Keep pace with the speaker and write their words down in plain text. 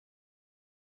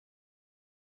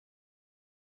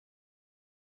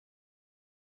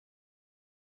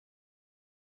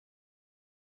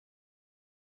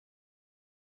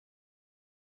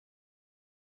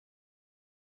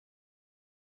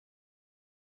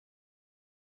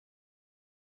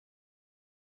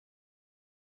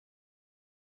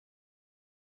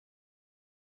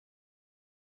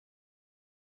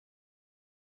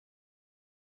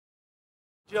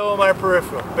Joe on my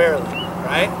peripheral, barely,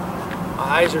 right? My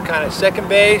eyes are kind of second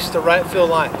base to right field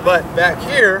line. But back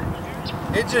here,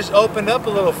 it just opened up a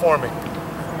little for me.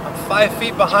 I'm 5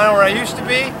 feet behind where I used to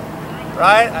be,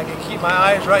 right? I can keep my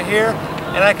eyes right here,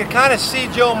 and I can kind of see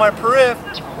Joe on my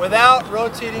peripheral without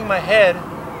rotating my head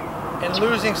and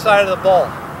losing sight of the ball.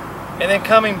 And then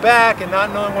coming back and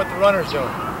not knowing what the runner's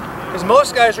doing. Because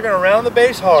most guys are going to round the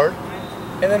base hard,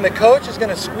 and then the coach is going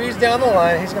to squeeze down the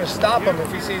line, and he's going to stop him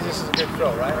if he sees this is a good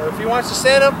throw, right? Or if he wants to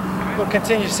send him, he'll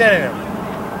continue sending him.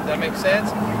 Does that make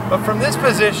sense? But from this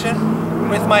position,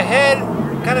 with my head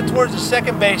kind of towards the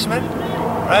second baseman,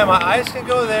 right? My eyes can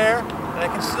go there, and I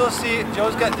can still see,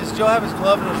 does Joe have his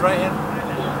glove in his right hand?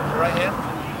 Right hand?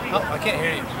 Oh, I can't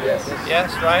hear you. Yes.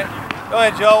 Yes, right? Go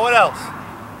ahead, Joe. What else?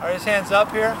 Are his hands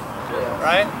up here? Yeah.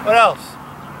 Right? What else?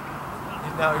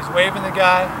 Now he's waving the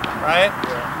guy, right?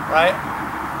 Yeah. Right?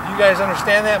 You guys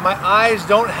understand that? My eyes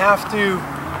don't have to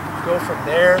go from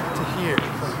there to here,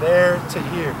 from there to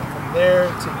here, from there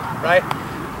to here, right?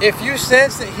 If you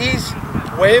sense that he's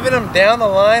waving them down the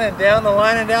line and down the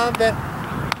line and down, then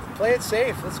play it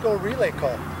safe. Let's go relay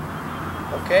call.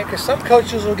 Okay? Because some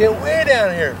coaches will get way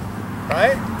down here,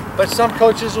 right? But some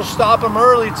coaches will stop them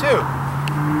early too.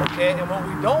 Okay? And what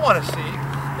we don't want to see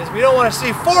is we don't want to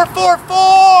see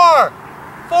 4-4-4!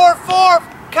 4-4!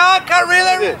 Cut,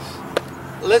 relay!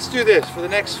 Let's do this for the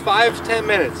next 5 to 10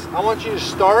 minutes. I want you to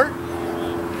start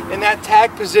in that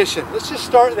tag position. Let's just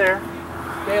start there.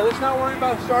 Okay, let's not worry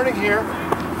about starting here.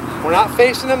 We're not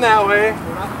facing them that way.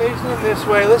 We're not facing them this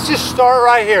way. Let's just start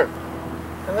right here.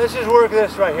 And let's just work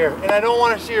this right here. And I don't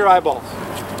want to see your eyeballs.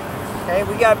 Okay,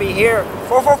 we gotta be here.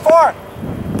 4-4-4!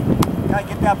 Gotta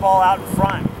get that ball out in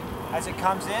front. As it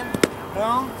comes in,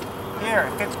 boom, here.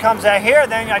 If it comes out here,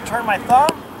 then I turn my thumb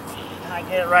and I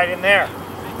get it right in there.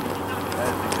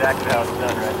 That's exactly how it's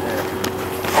done right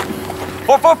there.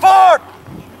 4-4-4!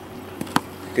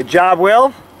 Good job,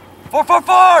 Will.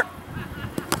 4-4-4!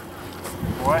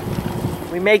 Boy.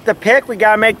 We make the pick, we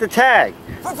gotta make the tag.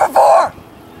 4-4-4!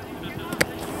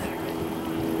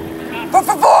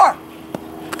 4-4-4!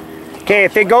 Okay,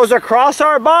 if it goes across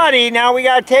our body, now we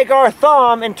gotta take our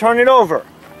thumb and turn it over.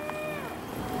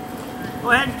 Go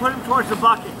ahead and put him towards the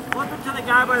bucket. Flip it to the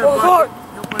guy by the bucket.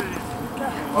 He'll put it in.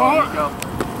 There you go.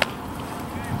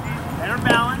 Better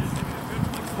balance.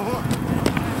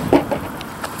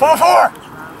 4-4!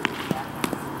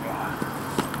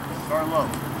 Start low.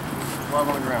 Glove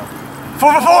on the ground.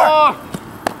 4-4-4!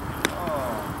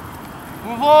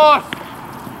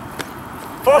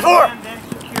 4-4-4! And then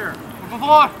secure.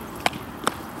 4-4-4!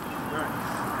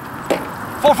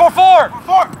 4-4-4!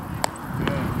 4-4!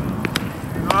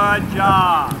 Good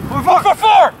job.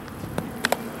 4-4-4!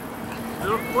 A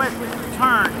little quick with the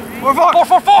turn.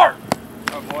 4-4-4!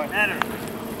 Oh boy. Better.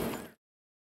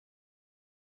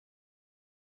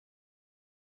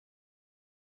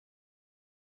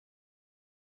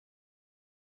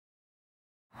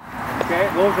 Okay,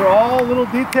 those are all little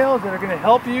details that are going to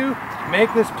help you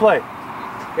make this play.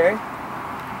 Okay?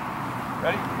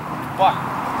 Ready? Walk.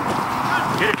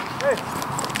 Get it. Hey.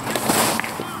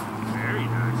 Very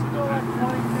nice.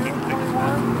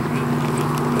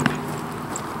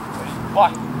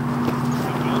 Walk.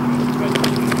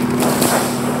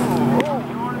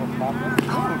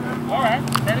 Alright,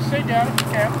 try to stay down if you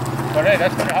can. But hey,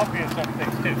 that's going to help you in some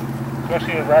things too.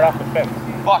 Especially right off the fence.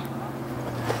 Walk.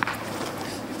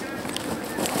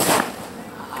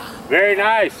 Very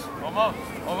nice. Almost.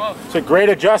 Almost. It's a great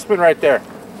adjustment right there.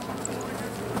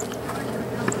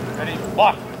 Ready?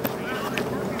 Walk.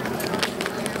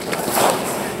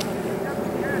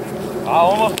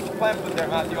 Almost. Plant foot there,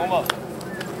 Matthew. Almost.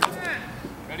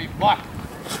 Ready? Walk.